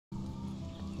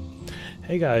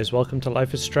Hey guys, welcome to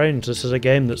Life is Strange. This is a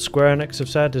game that Square Enix have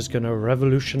said is going to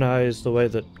revolutionize the way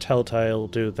that Telltale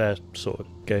do their sort of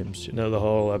games. You know, the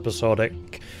whole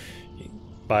episodic, you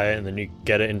buy it and then you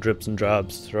get it in dribs and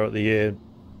drabs throughout the year.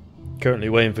 Currently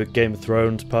waiting for Game of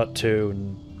Thrones Part 2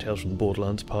 and Tales from the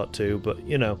Borderlands Part 2, but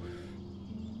you know.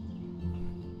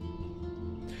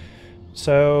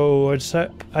 So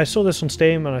I saw this on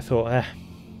Steam and I thought,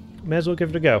 may as well give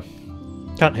it a go.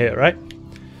 Can't hear it, right?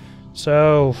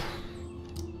 So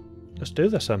let's do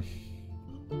this then.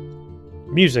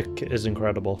 Music is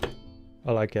incredible.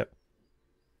 I like it.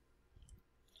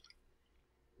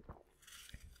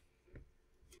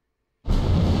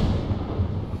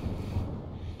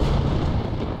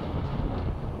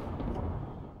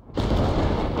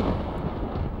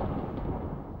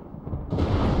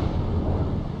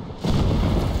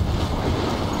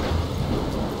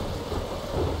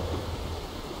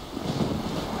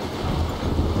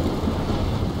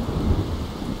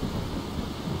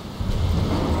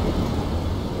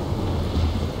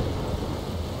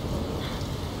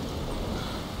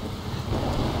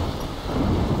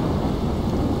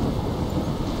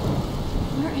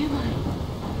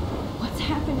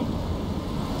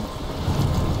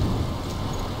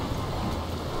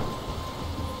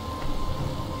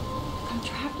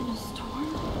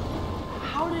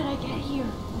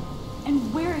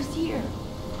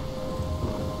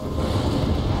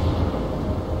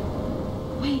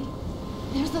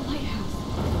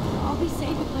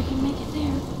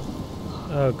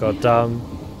 Oh god damn.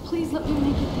 Please let me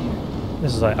make it there.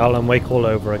 This is like Alan Wake all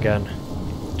over again.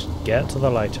 Just get to the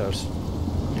lighthouse.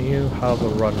 Do you have a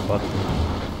run button?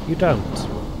 You don't.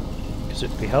 Because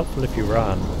it'd be helpful if you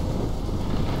ran.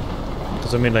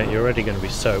 Because I mean, like, you're already going to be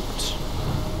soaked.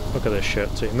 Look at this shit,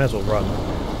 so you may as well run.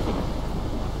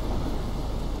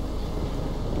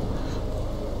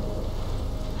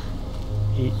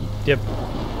 Yep.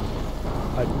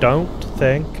 I don't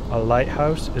think a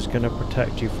lighthouse is going to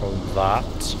protect you from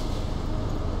that.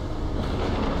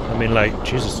 I mean, like,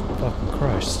 Jesus fucking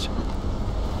Christ.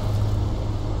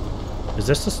 Is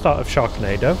this the start of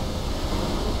Sharknado?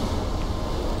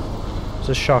 Is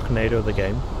this Sharknado the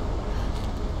game?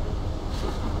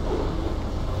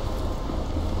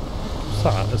 What's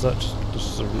that? Is that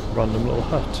just a random little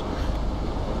hut?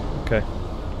 Okay.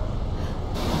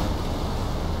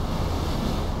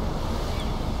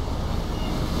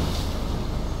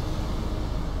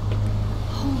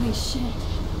 Holy shit.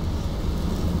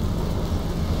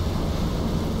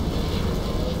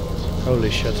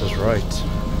 Holy shit is right.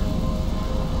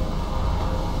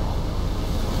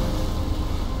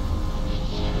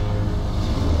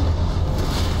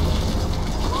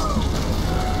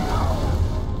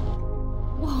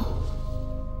 Whoa.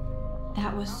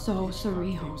 That was so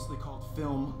surreal. Famously called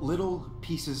film Little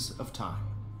Pieces of Time.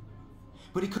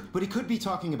 But he could be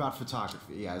talking about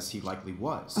photography, as he likely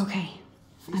was. Okay.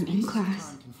 I'm in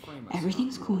class.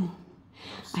 Everything's cool.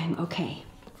 I'm okay.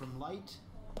 From light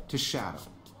to shadow.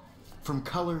 From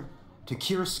color to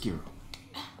chiaroscuro.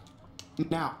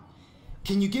 Now,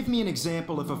 can you give me an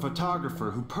example of a photographer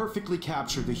who perfectly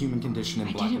captured the human condition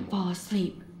in black and white? I didn't fall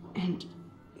asleep, and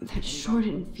that sure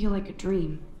didn't feel like a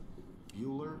dream.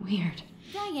 Bueller? Weird.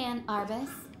 Diane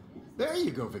Arbus. There you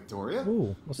go, Victoria.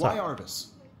 Ooh, what's Why that? Arbus?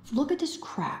 Look at this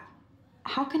crap.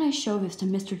 How can I show this to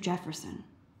Mr. Jefferson?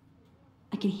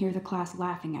 I can hear the class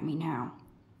laughing at me now.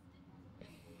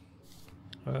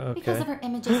 Okay. Because of her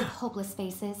images of hopeless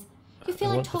faces. You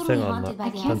feel I like want the totally thing on haunted that by I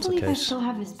the can't pencil believe I case. still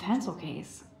have this pencil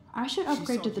case. I should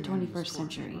upgrade to the 21st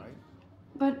century.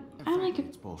 But I like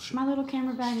it. Bullshit. My little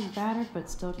camera bag is battered, but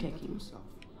still kicking.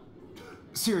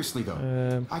 Seriously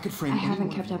though, I could frame I haven't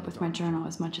anyone kept up with my journal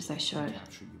as much as I should.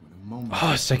 capture you in a moment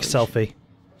Oh, of sick inspiration. selfie.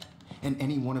 And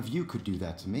any one of you could do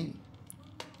that to me.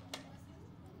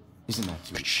 Isn't that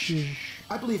too?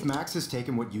 I believe Max has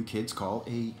taken what you kids call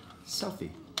a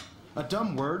selfie. A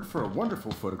dumb word for a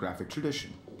wonderful photographic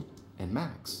tradition. And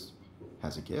Max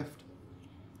has a gift.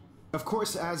 Of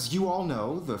course, as you all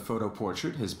know, the photo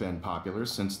portrait has been popular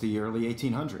since the early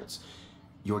 1800s.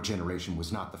 Your generation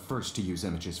was not the first to use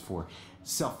images for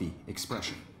selfie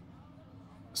expression.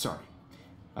 Sorry,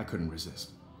 I couldn't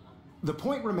resist. The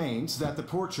point remains that the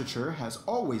portraiture has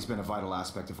always been a vital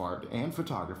aspect of art and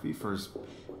photography for as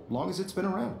long as it's been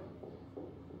around.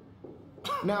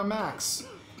 Now, Max,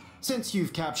 since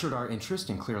you've captured our interest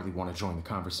and clearly want to join the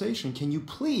conversation, can you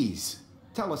please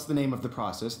tell us the name of the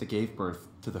process that gave birth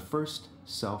to the first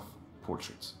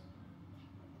self-portraits?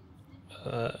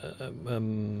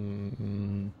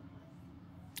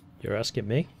 You're asking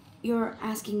me? You're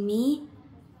asking me?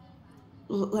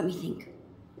 Let me think.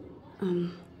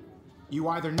 You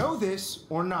either know this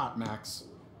or not, Max.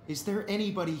 Is there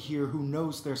anybody here who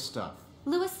knows their stuff?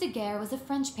 Louis Daguerre was a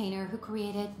French painter who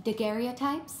created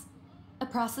daguerreotypes, a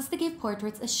process that gave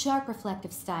portraits a sharp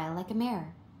reflective style like a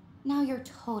mirror. Now you're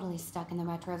totally stuck in the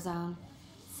retro zone.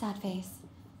 Sad face.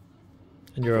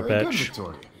 And you're a Very good, bitch.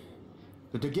 Victoria.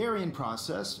 The Daguerrean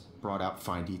process brought out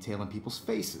fine detail in people's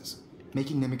faces,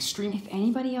 making them extremely... If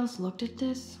anybody else looked at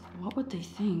this, what would they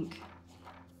think?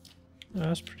 Oh,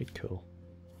 that's pretty cool.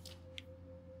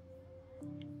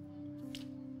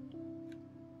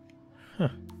 Huh.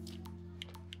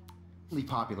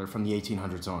 popular from the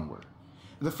 1800s onward.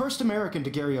 The first American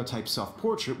daguerreotype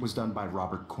self-portrait was done by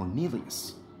Robert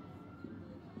Cornelius.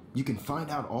 You can find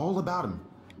out all about him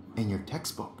in your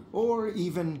textbook, or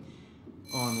even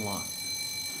online.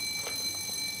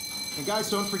 And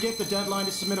guys, don't forget the deadline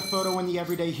to submit a photo in the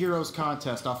Everyday Heroes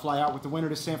contest. I'll fly out with the winner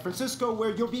to San Francisco,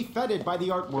 where you'll be feted by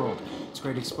the art world. It's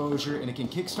great exposure, and it can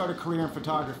kickstart a career in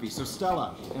photography. So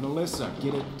Stella and Alyssa,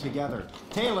 get it together.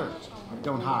 Taylor,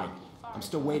 don't hide. I'm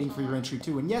still waiting for your entry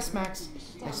too. And yes, Max,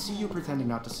 I see you pretending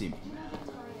not to see me.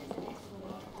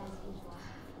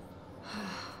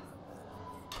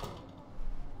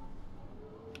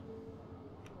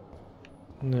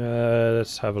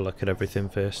 Let's have a look at everything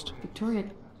first. Victoria,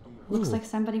 looks like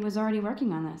somebody was already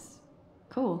working on this.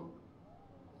 Cool.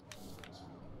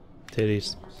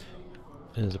 Titties.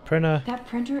 There's a printer. That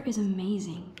printer is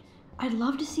amazing. I'd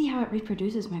love to see how it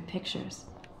reproduces my pictures.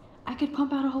 I could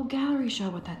pump out a whole gallery show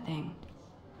with that thing.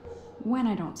 When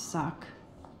I don't suck.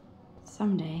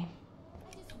 Someday.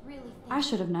 I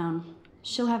should have known.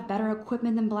 She'll have better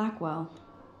equipment than Blackwell.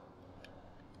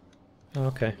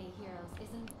 Okay.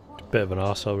 Bit of an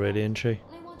arsehole, really, isn't she?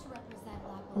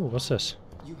 Oh, what's this?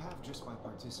 You have just by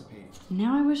participating.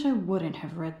 Now I wish I wouldn't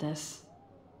have read this.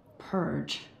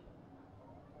 Purge.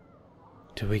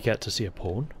 Do we get to see a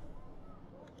porn?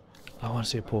 I want to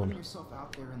see a Put porn. yourself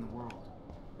out there in the world.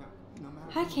 Now, no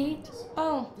matter Hi, what Kate. it is,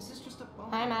 Oh, this is just a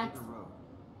bump Hi, on Max. the road.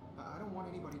 I don't want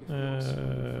anybody to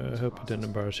feel I hope it didn't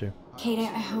embarrass you. Kate, I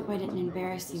hope I didn't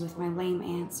embarrass you with my lame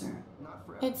answer. not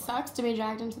for It sucks to be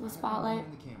dragged into the spotlight.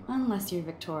 the camera. Unless you're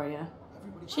Victoria.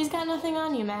 She's got nothing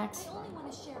on you, Max.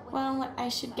 Well, I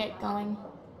should get going.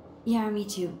 Yeah, me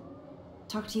too.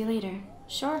 Talk to you later.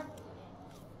 Sure.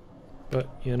 But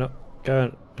you're not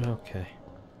going... Okay.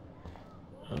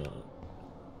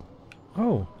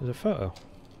 Oh, there's a photo.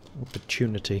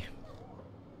 Opportunity.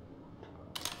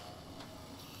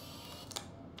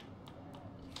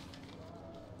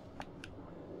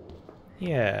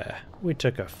 Yeah, we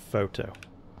took a photo.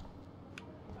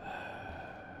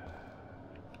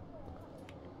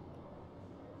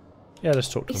 Yeah, let's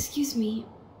talk to him. Excuse me,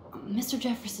 Mr.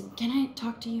 Jefferson, can I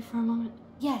talk to you for a moment?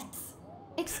 Yes.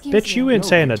 Excuse Bitch, you me. ain't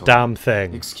saying a Victoria. damn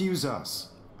thing. Excuse us.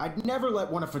 I'd never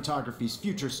let one of photography's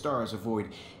future stars avoid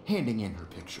handing in her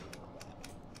picture.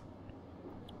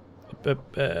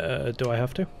 Do I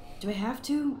have to? Do I have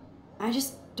to? I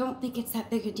just don't think it's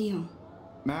that big a deal.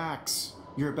 Max,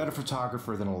 you're a better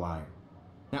photographer than a liar.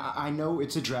 Now, I know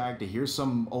it's a drag to hear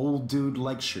some old dude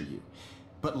lecture you,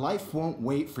 but life won't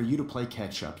wait for you to play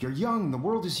catch up. You're young, the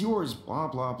world is yours, blah,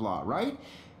 blah, blah, right?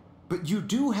 But you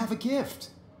do have a gift.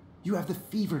 You have the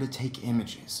fever to take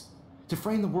images, to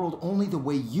frame the world only the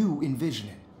way you envision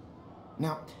it.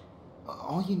 Now,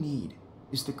 all you need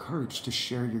is the courage to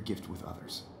share your gift with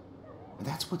others. And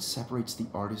that's what separates the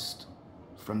artist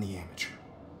from the amateur.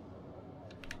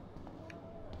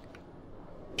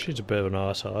 She's a bit of an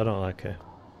arsehole. I don't like her.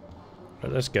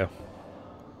 Right, let's go.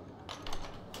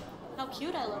 How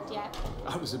cute I looked yet.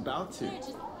 I was about to.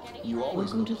 Just getting You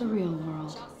always Welcome to the real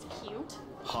world. just cute.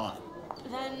 hot.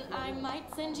 Then I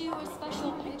might send you a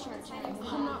special picture.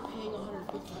 I'm not paying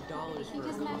 $150 for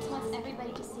Because Max wants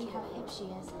everybody to see how hip she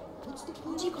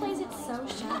is. She plays it so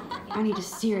sharp. I need a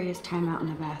serious timeout in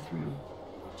the bathroom.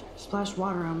 Splash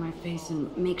water on my face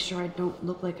and make sure I don't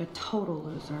look like a total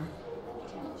loser.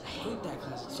 I hate that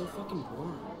class. It's so fucking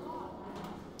boring.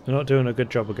 You're not doing a good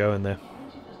job of going there.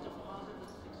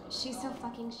 She's so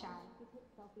fucking shy. She takes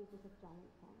selfies with a giant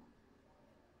camera.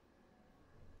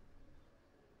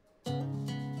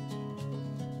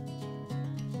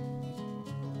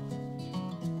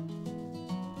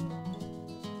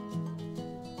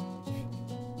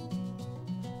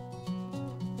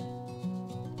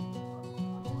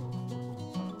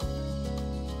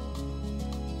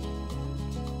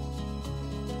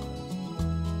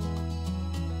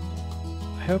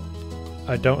 I hope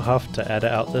I don't have to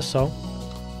edit out this song.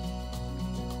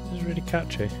 It's really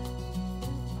catchy.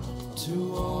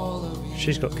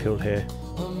 She's got cool hair.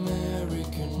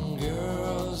 American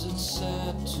girls, it's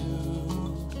sad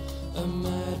to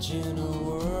imagine a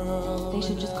world. They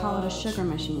should just call it a sugar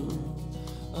machine.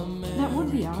 That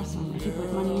would be awesome if you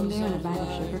put money in there and a bag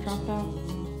of sugar dropped out.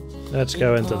 Let's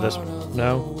go into this.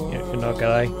 No? You're not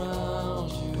gonna.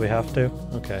 Do we have to?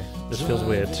 Okay. This feels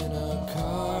weird.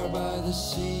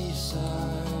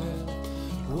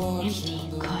 Empty.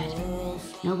 Good.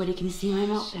 Nobody can see my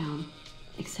meltdown.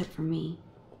 Except for me.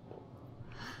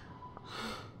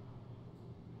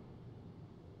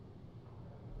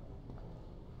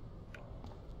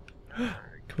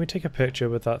 Can we take a picture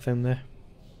with that thing there?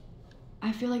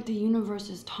 I feel like the universe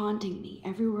is taunting me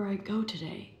everywhere I go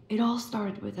today. It all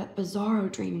started with that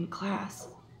bizarro dream in class.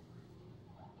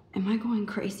 Am I going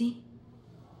crazy?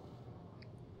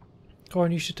 Go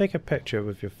on, you should take a picture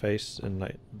with your face and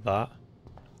like that.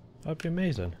 That'd be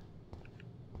amazing.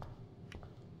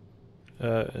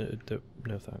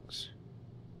 No thanks.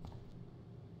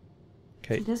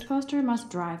 Okay. This poster must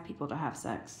drive people to have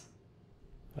sex.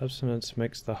 Abstinence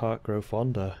makes the heart grow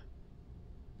fonder.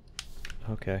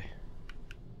 Okay.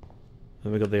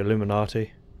 Then we got the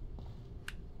Illuminati.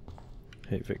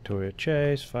 Hate Victoria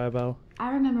Chase, Firebell.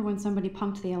 I remember when somebody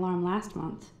punked the alarm last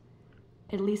month.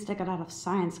 At least I got out of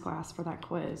science class for that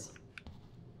quiz.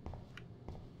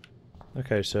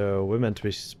 Okay, so we're meant to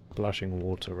be splashing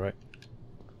water, right?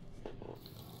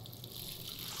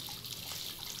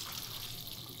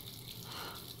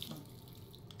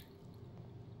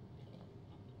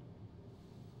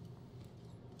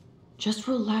 Just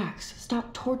relax.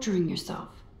 Stop torturing yourself.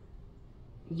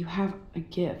 You have a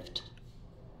gift.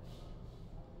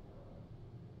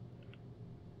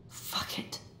 Fuck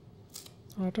it.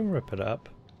 Oh, don't rip it up.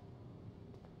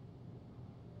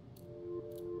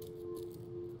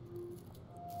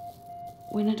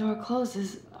 When a door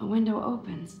closes, a window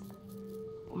opens.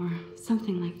 Or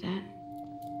something like that.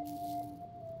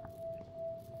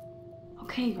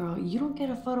 Okay, girl, you don't get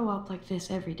a photo op like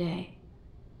this every day.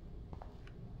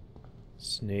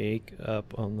 Sneak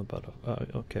up on the bottom. Oh,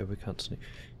 okay, we can't sneak.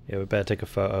 Yeah, we better take a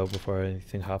photo before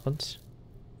anything happens.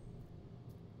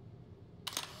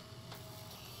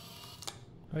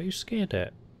 Are you scared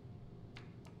at?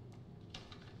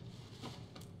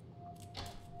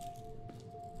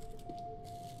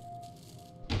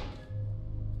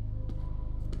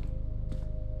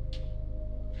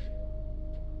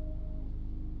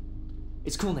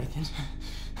 It's cool, Nathan.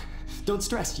 Don't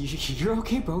stress. You're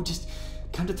okay, bro. Just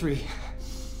count to 3.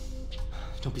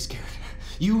 Don't be scared.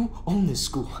 You own this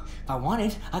school. If I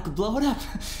wanted, I could blow it up.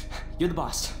 You're the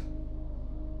boss.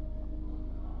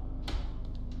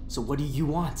 So what do you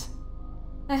want?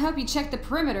 I hope you check the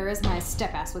perimeter, as my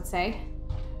step-ass would say.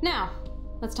 Now,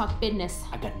 let's talk business.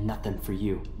 I got nothing for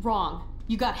you. Wrong.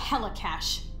 You got hella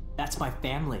cash. That's my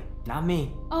family, not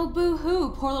me. Oh,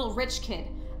 boo-hoo, poor little rich kid.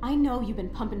 I know you've been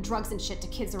pumping drugs and shit to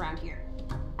kids around here.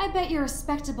 I bet your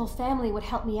respectable family would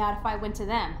help me out if I went to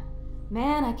them.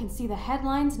 Man, I can see the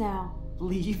headlines now.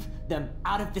 Leave them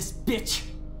out of this bitch!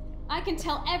 I can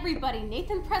tell everybody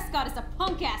Nathan Prescott is a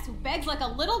punk ass who begs like a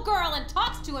little girl and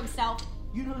talks to himself.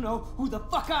 You don't know who the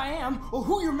fuck I am or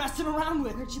who you're messing around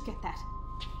with. Where'd you get that?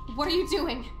 What are you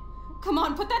doing? Come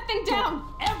on, put that thing down!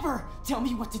 Don't ever tell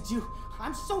me what to do.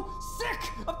 I'm so sick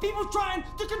of people trying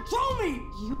to control me!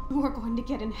 You are going to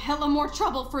get in hella more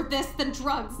trouble for this than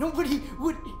drugs. Nobody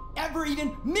would ever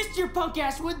even miss your punk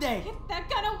ass, would they? Get that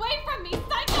gun away from me,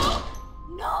 psycho!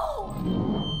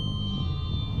 No!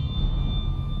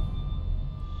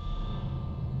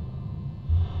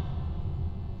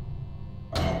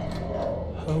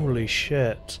 Holy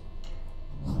shit.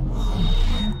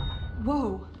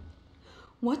 Whoa.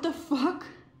 What the fuck?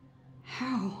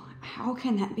 How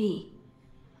can that be?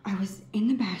 I was in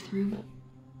the bathroom.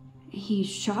 He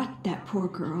shot that poor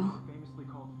girl.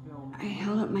 I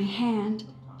held up my hand.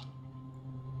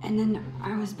 And then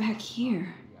I was back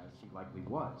here. As he likely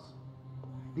was.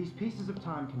 These pieces of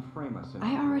time can frame us in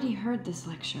I already heard this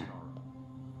lecture.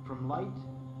 from light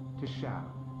to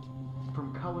shadow,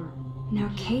 from color. Now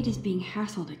Kate is being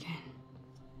hassled again.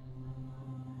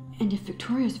 And if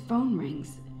Victoria's phone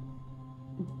rings,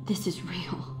 this is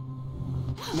real.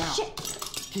 Now,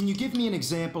 Shit! can you give me an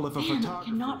example of a Man, I photographer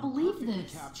cannot believe who perfectly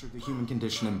this. captured the human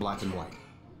condition in black and white?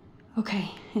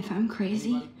 Okay, if I'm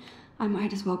crazy, I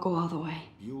might as well go all the way.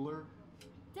 Bueller?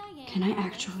 Can I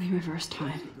actually reverse There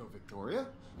time? you go, Victoria.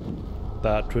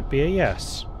 That would be a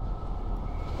yes.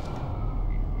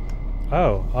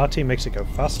 Oh, RT makes it go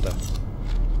faster.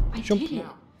 I Jump. did it.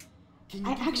 Now, can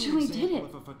you I give me an actually did example it.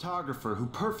 of a photographer who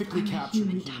perfectly I'm a captured the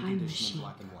human human time condition in machine.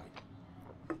 black and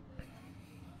white?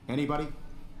 Anybody?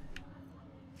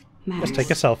 Max, Let's take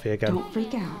a selfie again. don't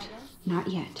freak out. Not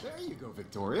yet. There you go,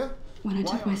 Victoria. When I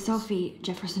Why took my are- selfie,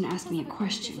 Jefferson asked me a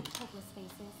question.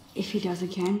 If he does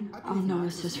again, I I'll believe know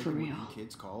Max this is for taking real. what you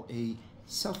kids call a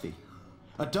selfie.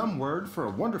 A dumb word for a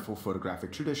wonderful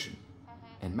photographic tradition.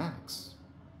 And Max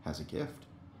has a gift.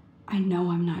 I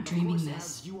know I'm not Of dreaming course,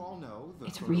 this. as you all know, the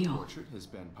It's photo real. portrait has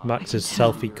been Max is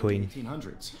popular selfie since the queen.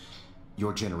 1800s.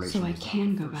 Your generation So I was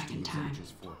can the go first back to in use time.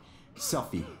 images for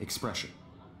selfie expression.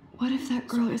 What if that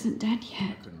girl isn't dead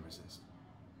yet? Couldn't resist.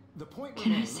 The point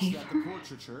Can I remains save that her? the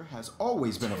portraiture has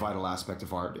always been a vital aspect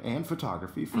of art and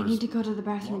photography for I need to go to the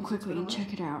bathroom quickly and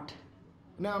check it out.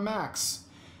 Now, Max,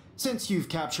 since you've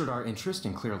captured our interest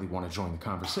and clearly want to join the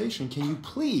conversation, can you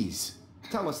please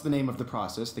tell us the name of the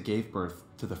process that gave birth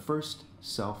to the first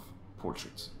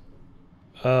self-portraits?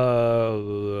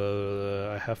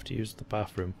 I have to use the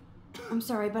bathroom. I'm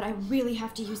sorry, but I really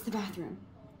have to use the bathroom.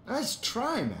 Nice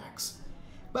try, Max.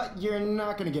 But you're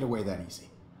not going to get away that easy.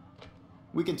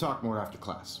 We can talk more after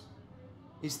class.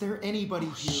 Is there anybody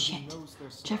here Shit. who knows their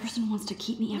stuff? Jefferson wants to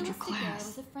keep me after Louis Daguerre class.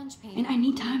 was a French painter And I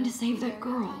need who time to created save that daguerreotypes,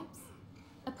 girl.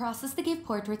 a process that gave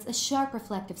portraits a sharp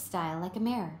reflective style like a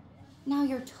mirror. Now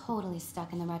you're totally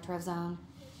stuck in the retro zone.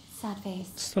 Sad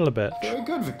face. Still a bit. Very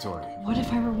good, Victoria. What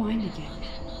if I rewind again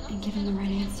and give him the right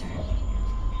answer?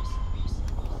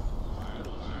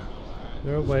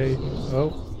 They're away.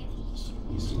 Oh.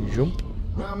 Jump.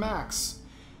 Now, Max,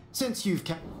 since you've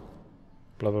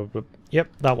Blah, blah, blah. Yep,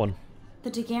 that one.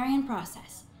 The Daguerrean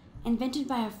process, invented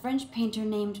by a French painter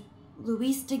named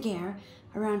Louis Daguerre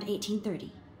around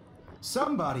 1830.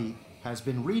 somebody has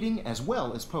been reading as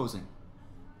well as posing.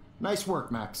 Nice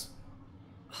work, Max.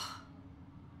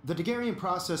 The Daguerrean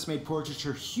process made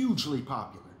portraiture hugely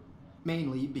popular,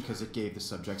 mainly because it gave the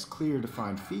subjects clear,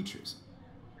 defined features.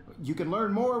 You can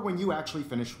learn more when you actually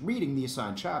finish reading the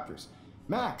assigned chapters.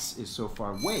 Max is so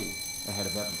far way ahead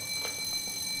of everyone.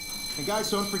 And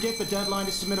guys, don't forget the deadline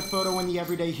to submit a photo in the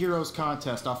Everyday Heroes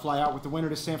contest. I'll fly out with the winner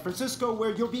to San Francisco,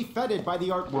 where you'll be feted by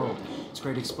the art world. It's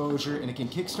great exposure, and it can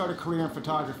kickstart a career in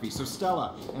photography. So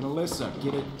Stella and Alyssa,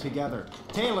 get it together.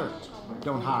 Taylor,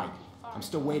 don't hide. I'm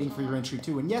still waiting for your entry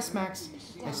too. And yes, Max,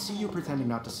 I see you pretending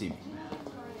not to see me.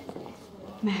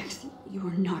 Max, you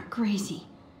are not crazy.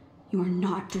 You are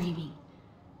not dreaming.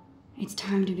 It's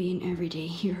time to be an everyday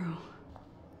hero.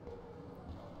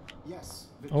 Yes.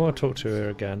 I want to talk to her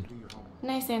again.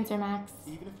 Nice answer, Max.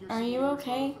 Are you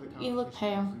okay? You look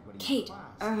pale. Kate,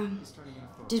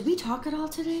 did we talk at all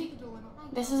today?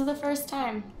 This is the first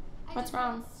time. What's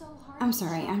wrong? I'm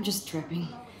sorry, I'm just tripping.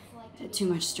 Too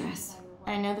much stress.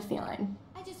 I know the feeling.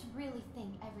 I just really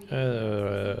think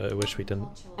every I wish we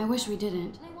didn't. I wish we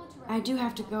didn't. I do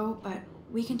have to go, but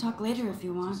we can talk later if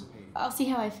you want. I'll see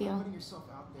how I feel.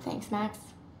 Thanks, Max.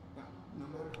 No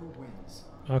matter who wins.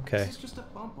 Okay. This is just a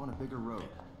bump on a bigger road.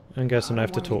 I'm guessing I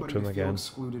have don't to want talk to him anybody feel again.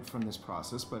 excluded from this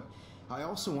process, but I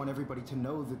also want everybody to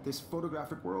know that this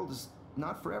photographic world is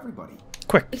not for everybody.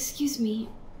 Quick. Excuse me,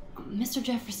 Mr.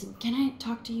 Jefferson, can I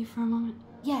talk to you for a moment?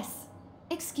 Yes.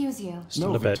 Excuse you. Still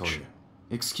No, a bitch. Victoria.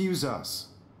 Excuse us.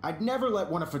 I'd never let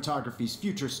one of photography's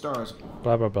future stars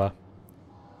Blah, blah, blah.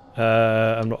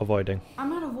 I'm not avoiding. I'm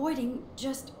not avoiding,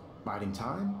 just... biding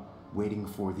time, waiting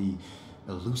for the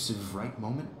elusive right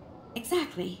moment.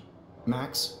 Exactly.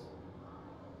 Max,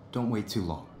 don't wait too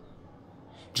long.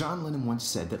 John Lennon once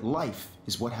said that life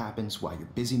is what happens while you're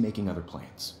busy making other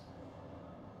plans.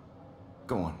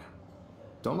 Go on now.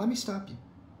 Don't let me stop you.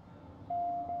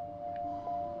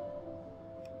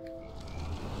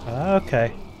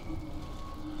 Okay.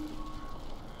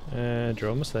 You're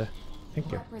almost there.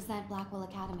 Thank you. Represent Blackwell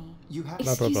Academy. You have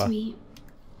Blah, blah, Excuse blah. me,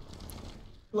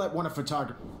 let one of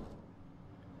photography.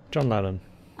 John Lennon.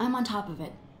 I'm on top of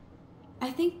it. I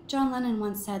think John Lennon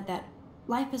once said that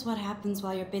life is what happens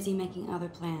while you're busy making other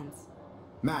plans.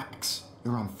 Max,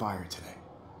 you're on fire today.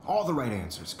 All the right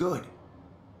answers. Good.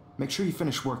 Make sure you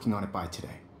finish working on it by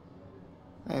today.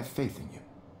 I have faith in you.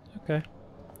 Okay.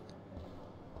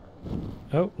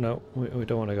 Oh, no. We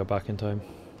don't want to go back in time.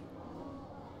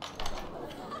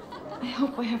 I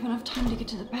hope I have enough time to get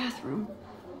to the bathroom.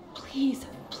 Please,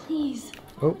 please.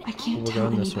 Oh, I can't we're tell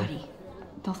going this way. anybody.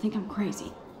 They'll think I'm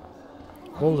crazy.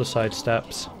 All the side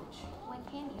steps. When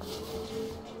can you?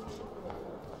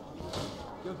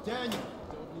 Yo, Daniel.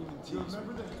 Do you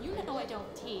remember that? You know I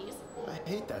don't tease. I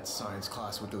hate that science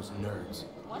class with those nerds.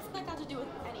 What's that got to do with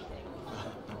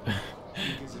anything?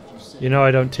 You know I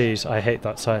don't tease. I hate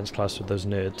that science class with those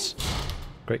nerds.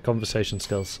 Great conversation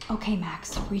skills. Okay,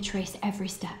 Max, retrace every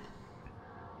step.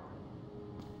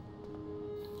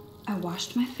 I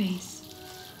washed my face.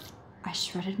 I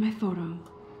shredded my photo.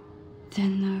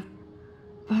 Then the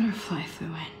butterfly flew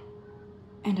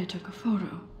in. And I took a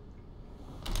photo.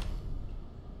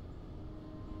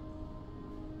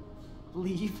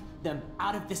 Leave them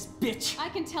out of this bitch. I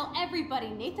can tell everybody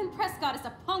Nathan Prescott is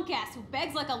a punk ass who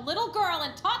begs like a little girl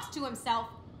and talks to himself.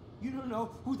 You don't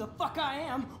know who the fuck I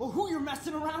am or who you're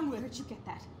messing around with. Where'd you get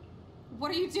that?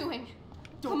 What are you doing?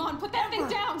 Don't Come on, put that thing ever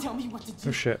down! Tell me what to do.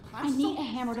 Oh shit. I need a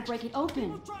hammer to break it open.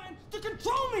 People trying to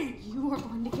control me. You are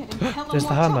going to get in hella There's more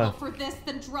the hammer. trouble for this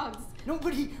than drugs.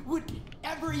 Nobody would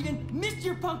ever even miss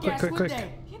your punk Quick, ass, quick, would quick.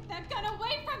 they? Get that gun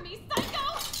away from me,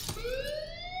 psycho!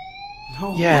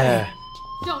 No Yeah. way.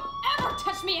 Don't ever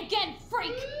touch me again,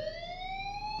 freak!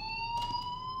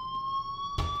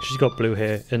 She's got blue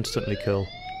hair. Instantly cool.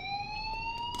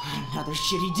 Another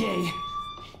shitty day.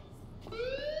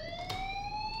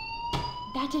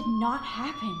 That did not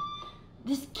happen.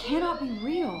 This cannot be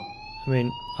real. I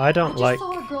mean, I don't I just like...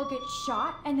 saw a girl get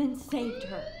shot and then saved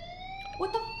her.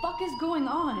 What the fuck is going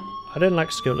on? I didn't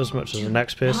like Skillet as much as the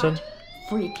next person, Not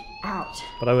freak out.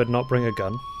 but I would not bring a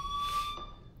gun.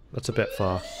 That's a bit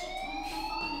far.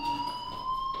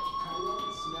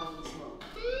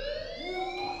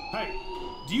 Hey,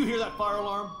 do you hear that fire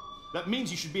alarm? That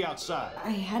means you should be outside.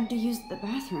 I had to use the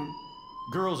bathroom.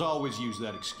 Girls always use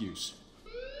that excuse.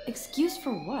 Excuse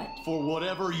for what? For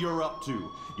whatever you're up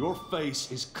to, your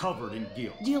face is covered in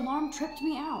guilt. The alarm tripped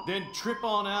me out. Then trip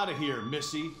on out of here,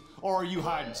 Missy. Or are you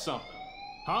hiding something?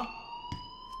 Huh?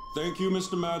 Thank you,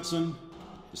 Mr. Madsen.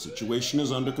 The situation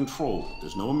is under control.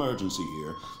 There's no emergency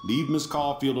here. Leave Miss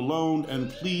Caulfield alone, and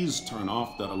please turn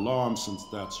off that alarm since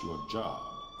that's your job.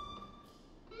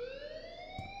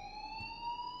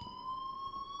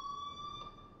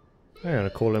 I'm gonna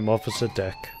call him Officer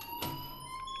Deck.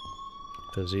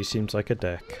 Because he seems like a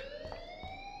deck.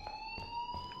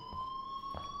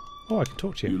 Oh, I can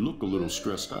talk to You you. look a little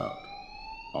stressed out.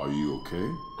 Are you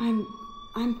okay?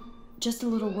 I'm just a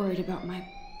little worried about my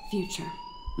future.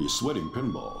 You're sweating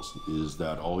pinballs. Is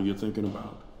that all you're thinking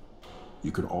about?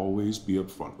 You can always be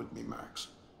upfront with me, Max.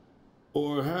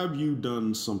 Or have you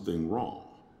done something wrong?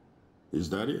 Is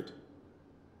that it?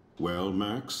 Well,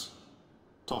 Max,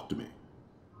 talk to me.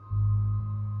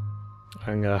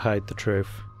 I'm gonna hide the truth.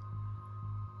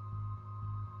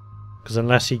 Because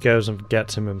unless he goes and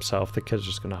gets him himself, the kid's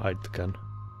just gonna hide the gun.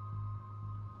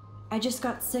 I just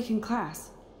got sick in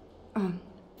class.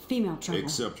 Female trouble.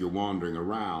 Except you're wandering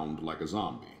around like a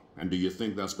zombie. And do you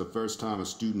think that's the first time a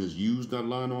student has used that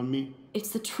line on me? It's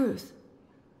the truth.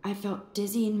 I felt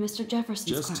dizzy in Mr. Jefferson's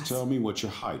Just class. tell me what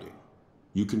you're hiding.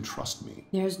 You can trust me.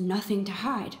 There's nothing to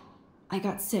hide. I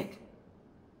got sick.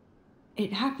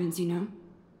 It happens, you know.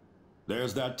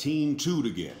 There's that teen toot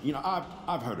again. You know,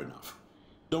 I've heard enough.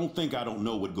 Don't think I don't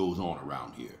know what goes on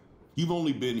around here. You've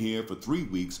only been here for 3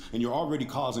 weeks and you're already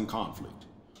causing conflict.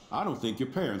 I don't think your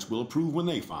parents will approve when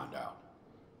they find out.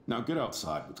 Now get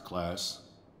outside with class.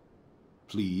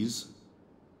 Please.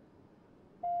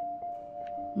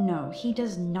 No, he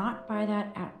does not buy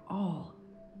that at all.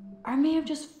 I may have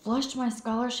just flushed my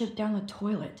scholarship down the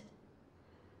toilet.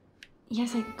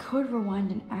 Yes, I could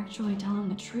rewind and actually tell him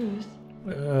the truth.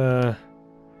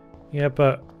 Yeah,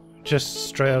 but just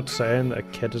straight out saying that a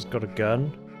kid has got a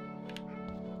gun.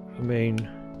 I mean,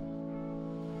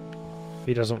 if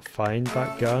he doesn't find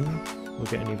that gun, we're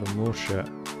getting even more shit.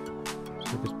 So I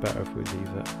think it's better if we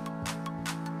leave it.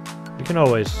 You can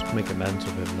always make amends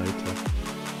with him later.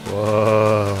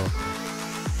 Whoa.